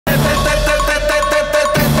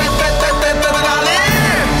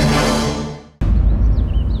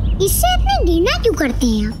पढ़ना क्यों करते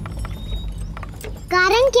हैं आप?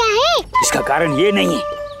 कारण क्या है? इसका कारण ये नहीं है,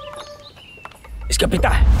 इसका पिता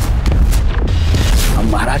है। हम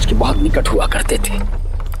महाराज के बहुत निकट हुआ करते थे।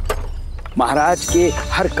 महाराज के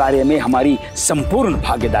हर कार्य में हमारी संपूर्ण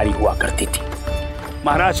भागीदारी हुआ करती थी।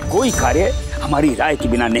 महाराज कोई कार्य हमारी राय के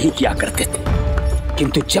बिना नहीं किया करते थे।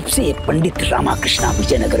 किंतु जब से ये पंडित रामाकृष्ण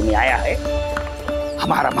विजयनगर में आया है,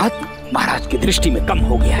 हमारा महत्व महाराज की दृष्टि में कम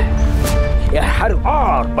हो गया है। यह हर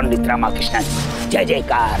और पंडित रामाकृष्ण जय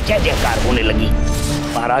जयकार होने लगी।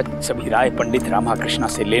 महाराज सभी राय पंडित रामाकृष्ण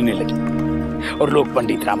से लेने लगे और लोग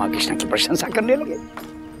पंडित रामाकृष्ण की प्रशंसा करने लगे।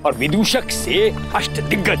 और विदूषक से अष्ट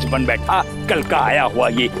दिग्गज बन बैठा कल का आया हुआ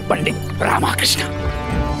ये पंडित रामाकृष्ण।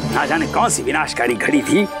 ना जाने कौन सी विनाशकारी घड़ी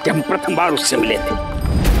थी जब हम प्रथम बार उससे मिले थे।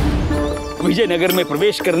 विजयनगर में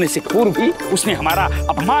प्रवेश करने से पूर्व भी उसने हमारा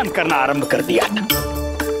अपमान करना आरंभ कर दिया था।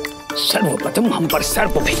 सर्वप्रथम हम पर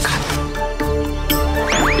सर्प फेंका,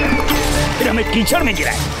 फिर हमें कीचड़ में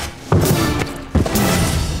गिराया।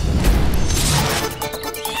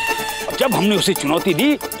 जब हमने उसे चुनौती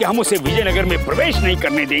दी कि हम उसे विजयनगर में प्रवेश नहीं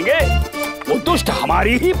करने देंगे, वो दुष्ट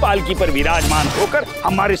हमारी ही पालकी पर विराजमान होकर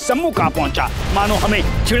हमारे सम्मुख आ पहुंचा, मानो हमें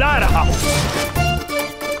चिढ़ा रहा हो।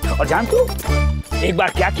 और जानते हो एक बार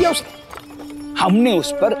क्या किया उसने? हमने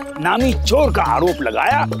उस पर नामी चोर का आरोप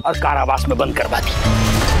लगाया और कारावास में बंद करवा दिया।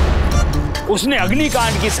 उसने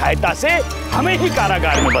अग्निकांड की सहायता से हमें ही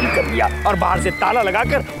कारागार में बंद कर दिया और बाहर से ताला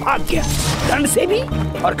लगाकर भाग गया, दंड से भी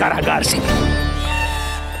और कारागार से भी।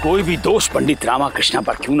 कोई भी दोष पंडित रामाकृष्ण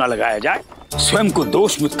पर क्यों ना लगाया जाए, स्वयं को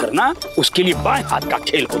दोष मुक्त करना उसके लिए बाएं हाथ का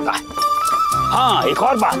खेल होता है। हाँ, एक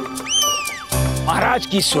और बात, महाराज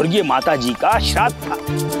की स्वर्गीय माता जी का श्राद्ध था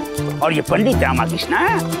और ये पंडित रामाकृष्ण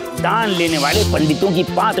दान लेने वाले पंडितों की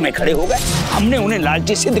पात में खड़े हो गए। हमने उन्हें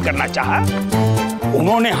लालची सिद्ध करना चाहा,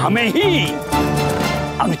 उन्होंने हमें ही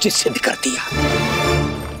अनुचित सिद्ध कर दिया।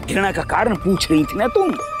 घृणा का कारण पूछ रही थी ना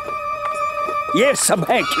तुम, ये सब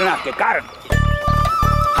है घृणा के कारण।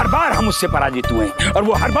 हर बार हम उससे पराजित हुए और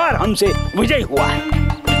वो हर बार हमसे विजयी हुआ है।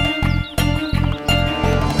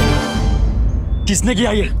 किसने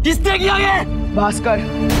किया ये? किसने किया ये? भास्कर।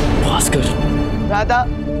 भास्कर? राधा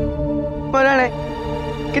मरण है।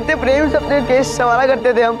 कितने प्रेम से अपने केस संभाला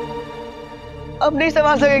करते थे हम, अब नहीं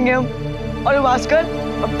संभाल सकेंगे हम। और भास्कर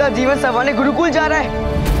अपना जीवन संभालने गुरुकुल जा रहा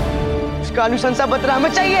है। उसका अनुशंसा पत्र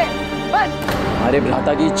हमें चाहिए बस। हमारे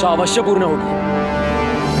भ्राता की इच्छा अवश्य पूर्ण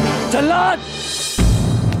होगी। जल्लाद!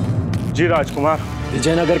 जी राजकुमार।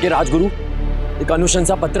 विजयनगर के राजगुरु एक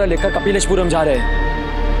अनुशंसा पत्र लेकर कपिलेशपुरम जा रहे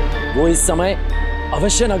हैं। वो इस समय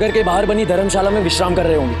अवश्य नगर के बाहर बनी धर्मशाला में विश्राम कर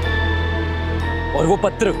रहे होंगे। और वो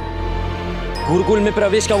पत्र गुरुकुल में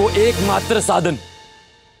प्रवेश का वो एकमात्र साधन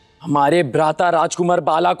हमारे भ्राता राजकुमार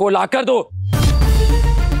बाला को लाकर दो,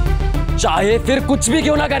 चाहे फिर कुछ भी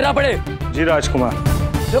क्यों ना करना पड़े। जी राजकुमार।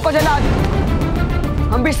 रुको जल्लाद,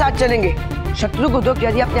 हम भी साथ चलेंगे। शत्रु को दुख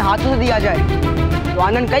यदि अपने हाथों से दिया जाए तो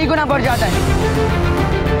आनंद कई गुना बढ़ जाता है।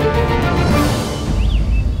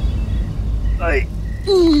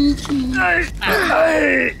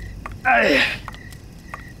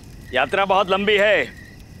 यात्रा बहुत लंबी है।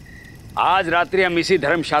 आज रात्रि हम इसी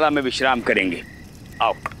धर्मशाला में विश्राम करेंगे।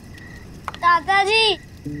 आओ। दादाजी,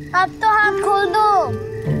 अब तो हाथ खोल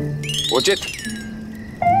दो। उचित,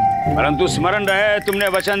 परंतु स्मरण रहे तुमने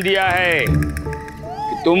वचन दिया है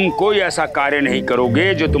कि तुम कोई ऐसा कार्य नहीं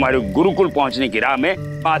करोगे जो तुम्हारे गुरुकुल पहुंचने की राह में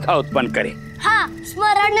बाधा उत्पन्न करे। हाँ,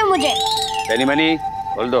 स्मरण है मुझे। तनी मनी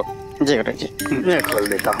खोल दो। जी गुरु जी। मैं खोल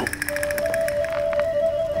देता हूँ।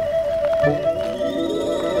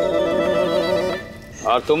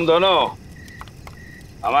 और तुम दोनों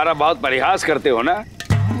हमारा बहुत परिहास करते हो ना?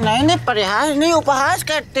 नहीं, परिहास नहीं, उपहास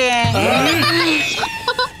करते हैं।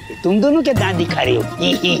 तुम दोनों क्या दांत दिखा रहे हो?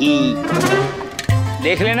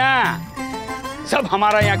 देख लेना सब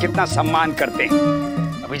हमारा यहाँ कितना सम्मान करते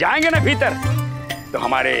हैं। अभी जाएंगे ना भीतर तो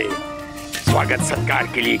हमारे स्वागत सत्कार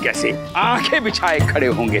के लिए कैसे आंखें बिछाए खड़े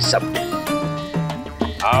होंगे सब।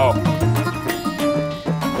 आओ।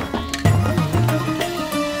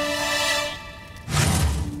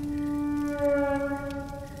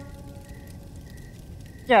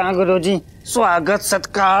 क्या गुरुजी, स्वागत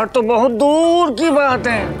सत्कार तो बहुत दूर की बात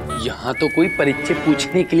है। यहाँ तो कोई परिचय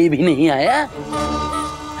पूछने के लिए भी नहीं आया।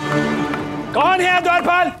 कौन है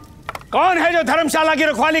द्वारपाल? कौन है जो धर्मशाला की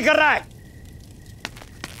रखवाली कर रहा है?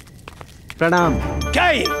 प्रणाम। क्या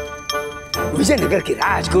ये विजयनगर के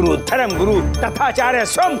राजगुरु धर्म गुरु तथाचार्य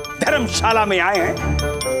स्वयं धर्मशाला में आए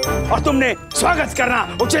हैं और तुमने स्वागत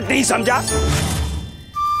करना उचित नहीं समझा?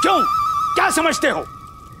 क्यों, क्या समझते हो?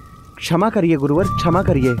 क्षमा करिए गुरुवर, क्षमा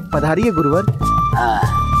करिए। पधारिए गुरुवर।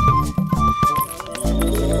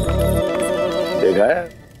 देखा,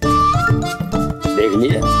 देख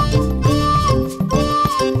लिया।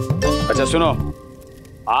 अच्छा सुनो,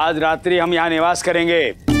 आज रात्रि हम यहाँ निवास करेंगे।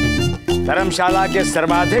 धर्मशाला के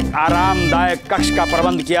सर्वाधिक आरामदायक कक्ष का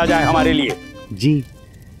प्रबंध किया जाए हमारे लिए। जी।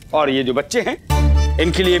 और ये जो बच्चे हैं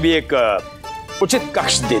इनके लिए भी एक उचित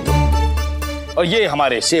कक्ष दे दो। और ये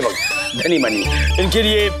हमारे सेवक धनी मनी, इनके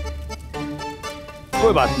लिए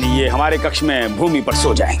कोई बात नहीं, ये हमारे कक्ष में भूमि पर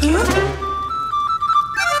सो जाएंगे।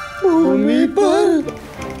 भूमि पर?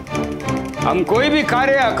 हम कोई भी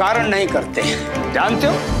कार्य अकारण नहीं करते, जानते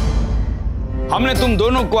हो? हमने तुम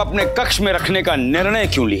दोनों को अपने कक्ष में रखने का निर्णय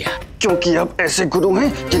क्यों लिया? क्योंकि अब ऐसे गुरु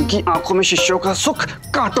हैं जिनकी आंखों में शिष्यों का सुख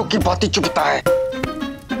कांटों की भांति चुभता है।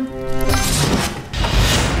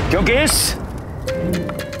 क्योंकि इस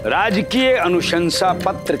राजकीय अनुशंसा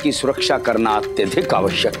पत्र की सुरक्षा करना अत्यधिक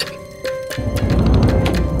आवश्यक है।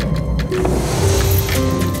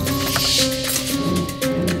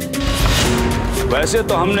 वैसे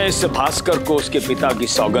तो हमने इस भास्कर को उसके पिता की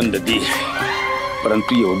सौगंध दी है,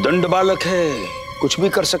 परंतु ये उद्दंड बालक है, कुछ भी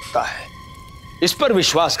कर सकता है। इस पर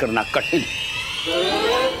विश्वास करना कठिन,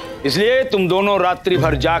 इसलिए तुम दोनों रात्रि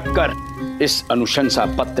भर जागकर इस अनुशंसा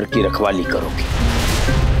पत्र की रखवाली करोगे।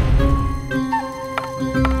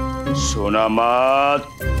 सोना मत।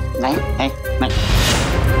 नहीं नहीं नहीं।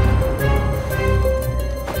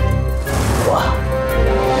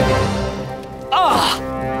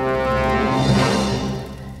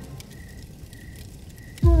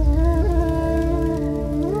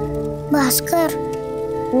 भास्कर,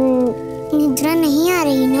 निद्रा नहीं आ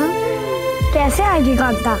रही ना? कैसे आएगी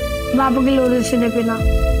कांता बाबू की लोरी सुने बिना?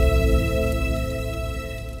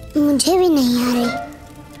 मुझे भी नहीं आ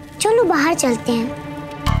रही। चलो बाहर चलते हैं।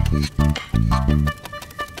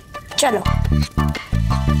 चलो।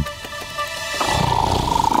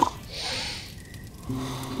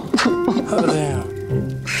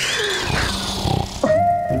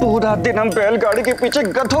 पूरा दिन हम बैलगाड़ी के पीछे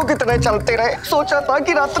गधों की तरह चलते रहे। सोचा था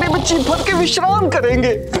कि रात्रि में चीख भर के विश्राम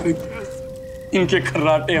करेंगे। इनके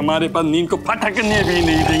खर्राटे हमारे पास नींद को फटकने भी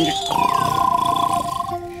नहीं देंगे।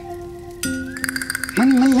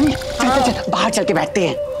 मनी, चल, बाहर चल के बैठते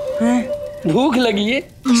हैं। भूख लगी है,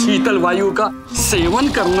 शीतल वायु का सेवन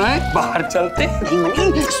करना है, बाहर चलते। नहीं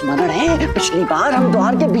मनी, स्मरण है पिछली बार हम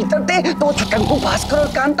द्वार के भीतर थे तो छुटंकू भास्कर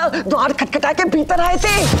और कांता द्वार खटखटा के भीतर आए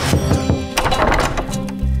थे।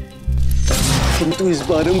 किंतु इस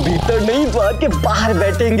बार हम भीतर नहीं, द्वार के बाहर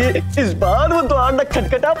बैठेंगे। इस बार वो द्वार न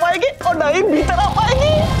खटखटा पाएंगे और न ही भीतर आ पाएंगे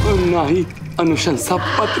और न ही अनुशंसा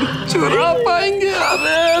पत्र चुरा पाएंगे।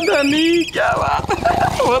 अरे धनी, क्या बात है।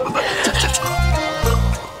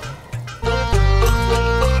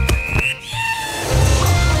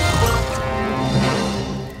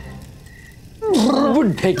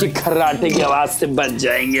 बुढ़े के खर्राटे की आवाज से बच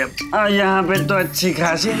जाएंगे। और यहाँ पे तो अच्छी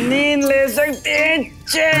खासी नींद ले सकते हैं,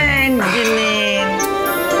 चैन की नींद।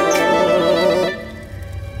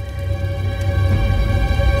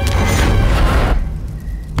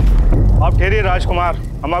 आप ठहरिए राजकुमार,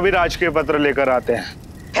 हम अभी राजकीय पत्र लेकर आते हैं।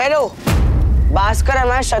 ठहरो, भास्कर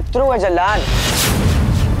हमारे शत्रु है जल्लाद।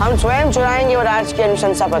 हम स्वयं चुराएंगे वो राजकीय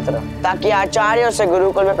अनुशंसा पत्र ताकि आचार्यों से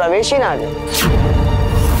गुरुकुल में प्रवेश ही ना दे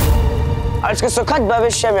और इसके सुखद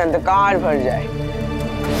भविष्य में अंधकार भर जाए।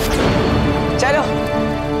 चलो।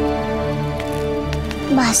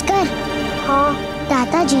 भास्कर, हाँ,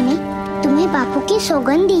 दादाजी ने तुम्हें बापू की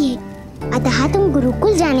सौगंध दी है, अतः तुम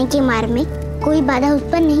गुरुकुल जाने के मार्ग में कोई बाधा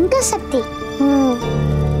उत्पन्न नहीं कर सकते।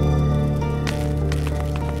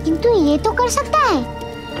 किंतु ये तो कर सकता है,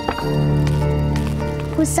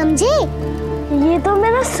 कुछ समझे? ये तो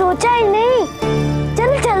मैंने सोचा ही नहीं।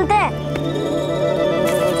 चल चलते हैं।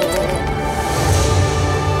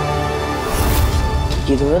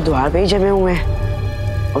 ये दोनों द्वार पे ही जमे हुए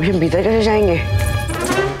हैं, अभी हम भीतर कैसे जाएंगे?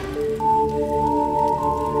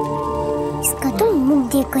 इसका तो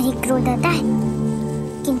मुख देखकर ही क्रोध आता है,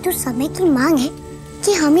 किंतु समय की मांग है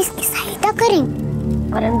कि हम इसकी सहायता करें।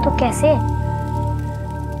 परंतु कैसे?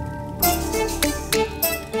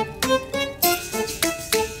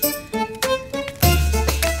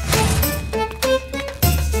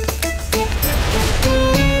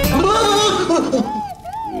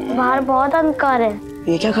 बाहर बहुत अंधकार है।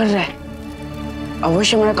 ये क्या कर रहा है?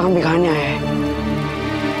 अवश्य हमारा काम बिगाड़ने आया है।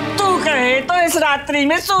 तू कहे तो इस रात्रि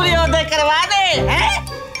में सूर्योदय करवा दे, हैं?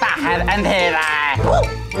 बाहर अंधेरा है।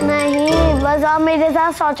 नहीं, बस आप मेरे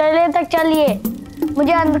साथ शौचालय तक चलिए,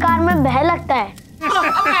 मुझे अंधकार में भय लगता है।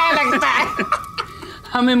 भय लगता है।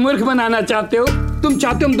 हमें मूर्ख बनाना चाहते हो? तुम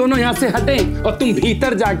चाहते हो हम दोनों यहाँ से हटें और तुम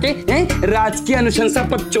भीतर जाके राजकीय अनुशंसा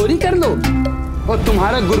पत्र चोरी कर लो और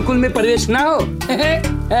तुम्हारा गुरुकुल में प्रवेश ना हो?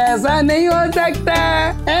 ऐसा नहीं हो सकता।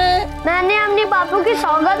 मैंने अपनी बापू की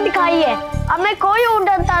सौगंध दिखाई है, अब मैं कोई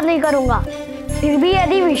उल्टा नहीं करूंगा। फिर भी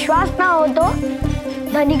यदि विश्वास ना हो तो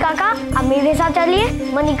धनी काका आप मेरे साथ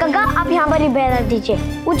चलिए, मनी काका आप यहाँ पर ही बैठ रख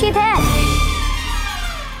दीजिए, उचित है।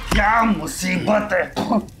 क्या मुसीबत है।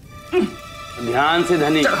 ध्यान से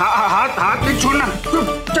धनी। हाथ नहीं छोड़ना।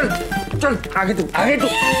 चल चल आगे तू।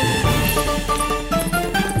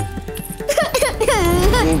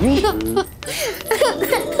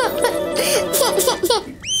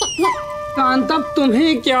 कांता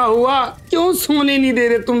तुम्हें क्या हुआ, क्यों सोने नहीं दे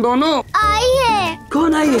रहे तुम दोनों? आई है।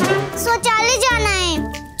 कौन आई है? शौचालय जाना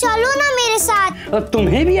है, चलो ना मेरे साथ। और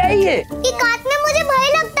तुम्हें भी आई है? एक हाथ में मुझे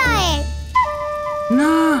भय लगता है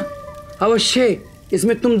ना। अवश्य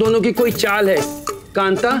इसमें तुम दोनों की कोई चाल है।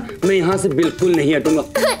 कांता मैं यहाँ से बिल्कुल नहीं हटूंगा।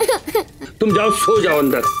 तुम जाओ, सो जाओ,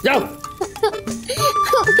 अंदर जाओ।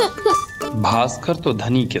 भास्कर तो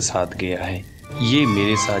धनी के साथ गया है, ये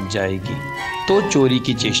मेरे साथ जाएगी तो चोरी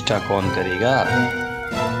की चेष्टा कौन करेगा?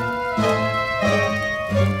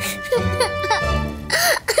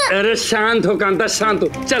 अरे शांत हो कांता, शांत हो।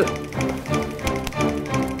 चल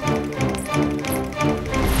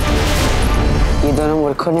ये दोनों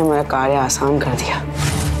मूर्खों ने मेरा कार्य आसान कर दिया।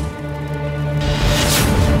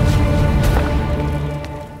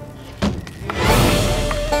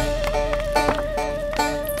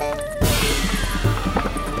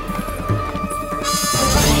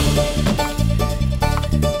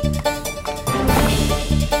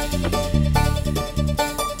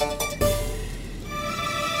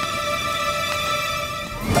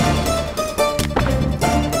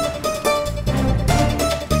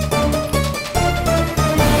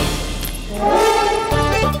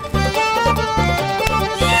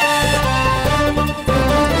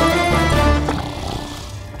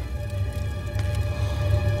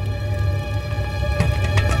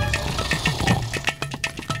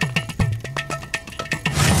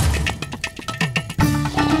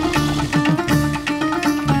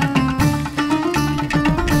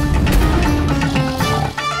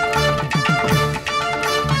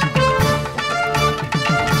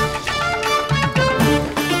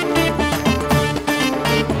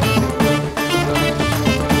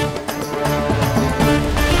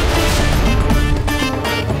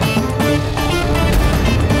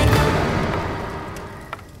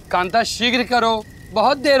 कांता शीघ्र करो,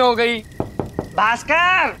 बहुत देर हो गई।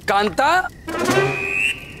 भास्कर! कांता!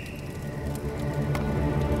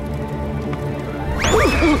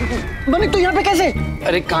 मनी तू यहाँ पे कैसे?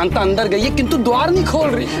 अरे कांता अंदर गई है किंतु द्वार नहीं खोल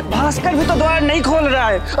रही। भास्कर भी तो द्वार नहीं खोल रहा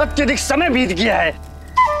है, अत्यधिक समय बीत गया है।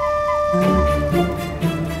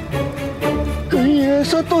 कहीं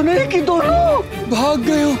ऐसा तो नहीं कि दोनों भाग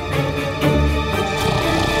गए हो?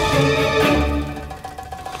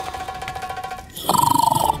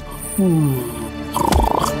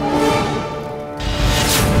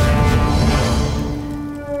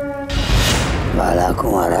 बाला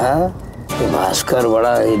कुमारा, ये भास्कर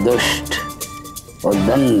बड़ा ही दुष्ट और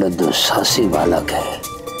दंड दुस्साहसी बालक है,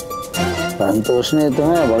 परंतु उसने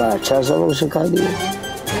तुम्हें बड़ा अच्छा सबक सिखा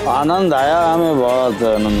दिया। आनंद आया, हमें बहुत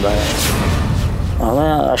आनंद आया।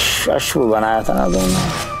 हमें अश्व बनाया था ना तुमने,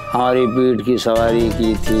 हमारी पीठ की सवारी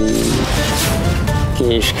की थी,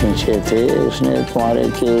 केश खींचे थे, उसने तुम्हारे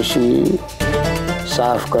केश भी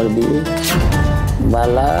साफ कर दिए।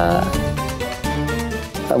 बाला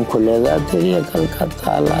अब खुलेगा तेरी अकल का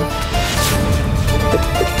ताला।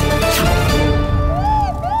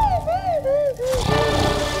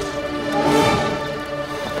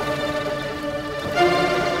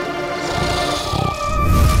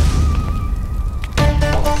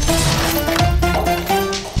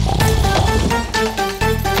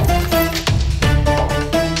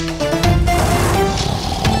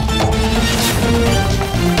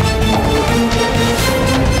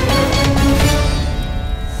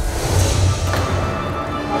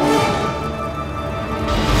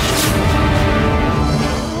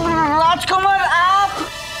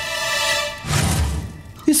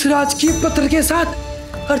 राजकीय पत्र के साथ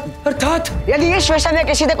अर्थात यदि इस विषय में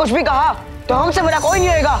किसी ने कुछ भी कहा तो हमसे बड़ा कोई नहीं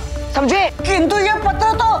होगा, समझे? किंतु ये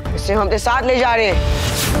पत्र तो इसे हम अपने साथ ले जा रहे हैं।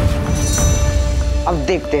 अब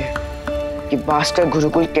देखते हैं कि भास्कर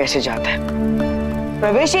गुरुकुल कैसे जाता है।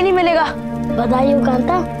 प्रवेश ही नहीं मिलेगा। बधाई हो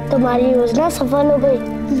कांता, तुम्हारी योजना सफल हो गई।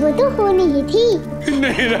 वो तो होनी ही थी।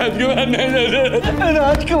 नहीं राजकुमार, नहीं।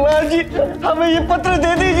 राजकुमार जी, हमें ये पत्र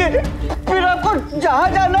दे दीजिए, फिर आपको जहाँ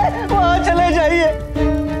जाना है वहाँ चले जाइए।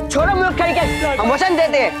 छोड़ो मुझे कहीं के, हम वचन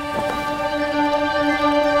देते हैं।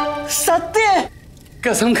 सत्य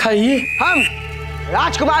कसम खाइए। हम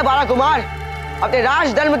राजकुमार बाला कुमार अपने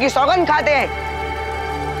राज धर्म की सौगंध खाते हैं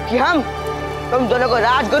कि हम तुम दोनों को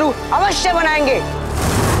राजगुरु अवश्य बनाएंगे।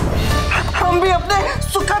 हम भी अपने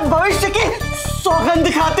सुखद भविष्य की सौगंध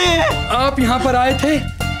दिखाते हैं। आप यहाँ पर आए थे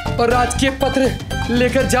और राजकीय पत्र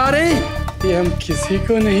लेकर जा रहे हैं, ये हम किसी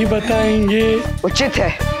को नहीं बताएंगे। उचित है।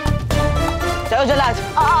 चलो चलो आज।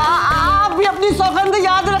 आप भी अपनी सौगंध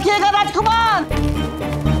याद रखिएगा राजकुमार।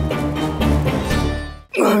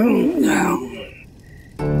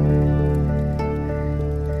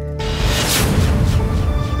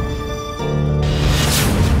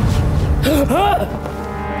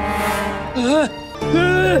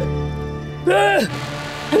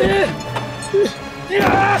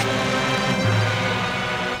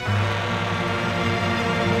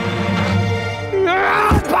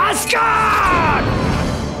 भास्कर!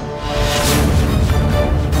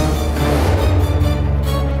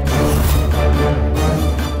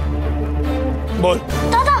 बोल।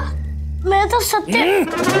 दादा, मैं तो सत्य।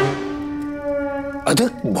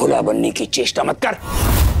 अधिक भोला बनने की चेष्टा मत कर।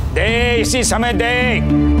 दे, इसी समय दे,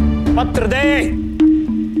 पत्र दे।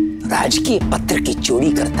 राजकीय पत्र की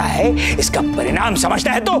चोरी करता है, इसका परिणाम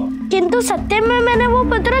समझता है तो? किंतु सत्य में मैंने वो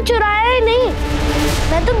पत्र चुराया ही नहीं।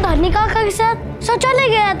 मैं तो धनी काका के साथ शौचालय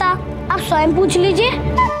गया था। आप स्वयं पूछ लीजिए।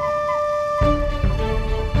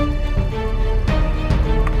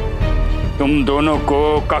 तुम दोनों को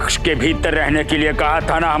कक्ष के भीतर रहने के लिए कहा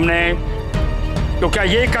था ना हमने, तो क्या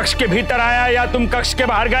ये कक्ष के भीतर आया या तुम कक्ष के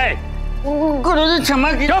बाहर गए? गुरुजी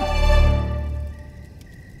क्षमा कीजिए। चुप!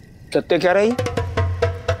 सत्य क्या रही?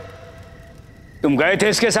 तुम गए थे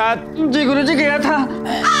इसके साथ? जी गुरुजी, गया था।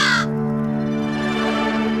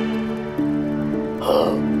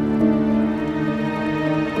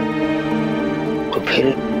 तो फिर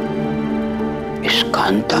इस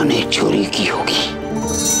कांता ने चोरी की होगी।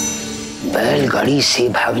 बैलगाड़ी से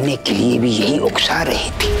भागने के लिए भी यही उकसा रही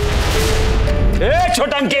थी। ए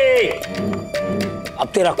छोटंकी, अब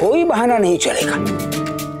तेरा कोई बहाना नहीं चलेगा।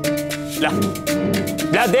 ला,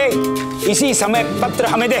 ला दे, इसी समय पत्र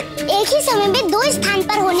हमें दे। एक ही समय में दो स्थान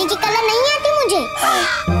पर होने की कला नहीं आती मुझे।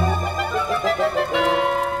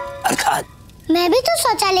 अर्थात मैं भी तो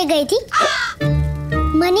शौचालय गई थी।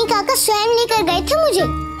 मनी काका स्वयं लेकर गए थे मुझे।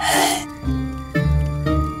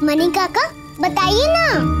 मनी काका बताइए ना।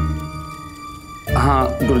 हाँ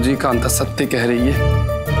गुरुजी, कांता सत्य कह रही है।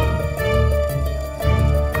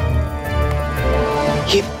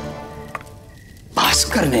 ये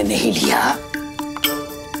भास्कर ने नहीं लिया,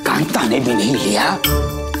 कांता ने भी नहीं लिया,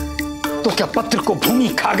 तो क्या पत्र को भूमि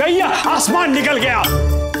खा गई या आसमान निकल गया?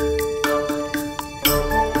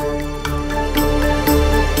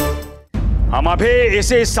 हम अभी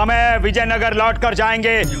इसी समय विजयनगर लौटकर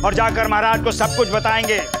जाएंगे और जाकर महाराज को सब कुछ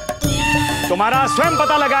बताएंगे। तो महाराज स्वयं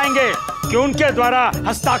पता लगाएंगे कि उनके द्वारा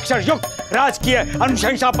हस्ताक्षर युक्त राजकीय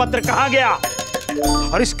अनुशंसा पत्र कहाँ गया,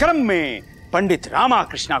 और इस क्रम में पंडित रामा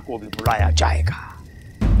कृष्णा को भी बुलाया जाएगा।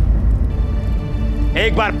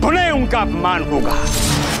 एक बार पुनः उनका अपमान होगा,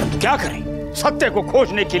 तो क्या करें? सत्य को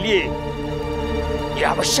खोजने के लिए यह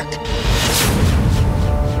आवश्यक है।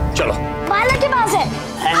 चलो। बाला के पास है।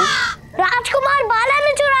 राजकुमार बाला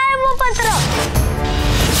ने चुराया वो पत्र।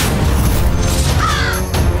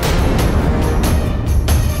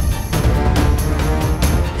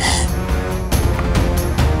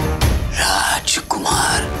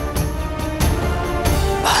 राजकुमार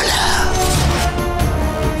बाला।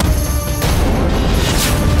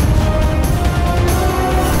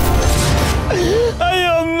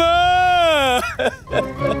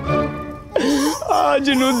 आज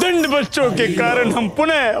नुदंड बच्चों के कारण हम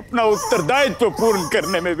पुनः अपना उत्तरदायित्व पूर्ण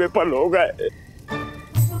करने में विफल हो गए।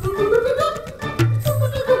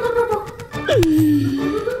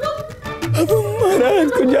 अब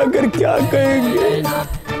महाराज को जाकर क्या कहेंगे?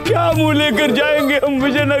 क्या मुंह लेकर जाएंगे हम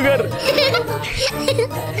विजयनगर?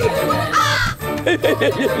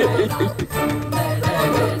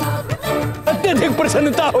 अत्यधिक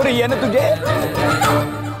प्रसन्नता हो रही है ना तुझे?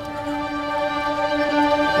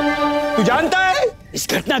 तू जानता है इस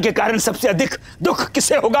घटना के कारण सबसे अधिक दुख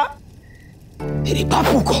किसे होगा? तेरे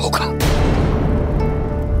बापू को होगा,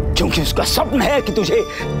 क्योंकि उसका स्वप्न है कि तुझे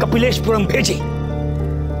कपिलेश्वरम भेजे,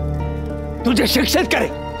 तुझे शिक्षित करे,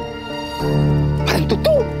 परंतु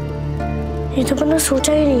तू। ये तो मैंने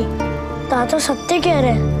सोचा ही नहीं। दादा सत्य कह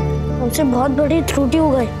रहे हैं, हमसे बहुत बड़ी त्रुटि हो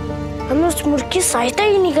गई। हमें उस मूर्ख की सहायता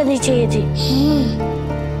ही नहीं करनी चाहिए थी।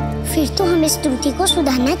 फिर तो हमें इस त्रुटि को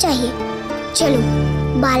सुधारना चाहिए। चलो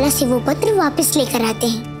बाला से वो पत्र वापस लेकर आते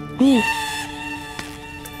हैं।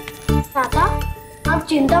 दादा आप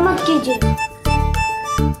चिंता मत कीजिए।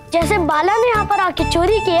 जैसे बाला ने यहाँ पर आके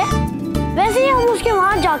चोरी की है, वैसे ही हम उसके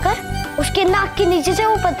वहां जाकर उसके नाक के नीचे से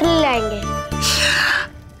वो पत्र ले आएंगे।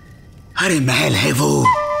 अरे महल है वो,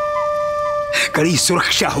 कड़ी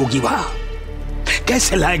सुरक्षा होगी वहां,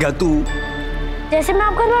 कैसे लाएगा तू? जैसे मैं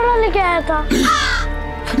आपका नोरा लेके आया था।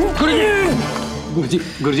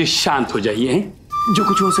 गुरुजी शांत हो जाइए, जो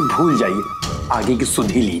कुछ हो उसे भूल जाइए। आगे की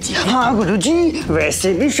सुध ही लीजिए। हाँ गुरुजी,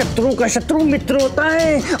 वैसे भी शत्रु का शत्रु मित्र होता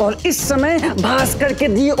है और इस समय भास्कर के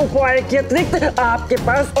दिए उपाय के अतिरिक्त आपके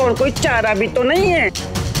पास और कोई चारा भी तो नहीं है।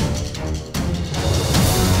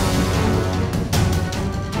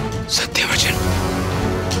 सत्यवचन,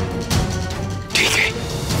 ठीक है,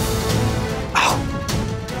 आओ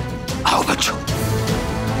आओ बच्चों,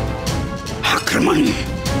 आक्रमण।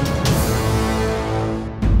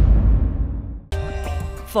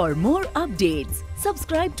 For more updates,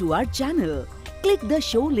 subscribe to our channel, click the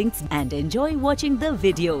show links and enjoy watching the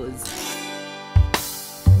videos.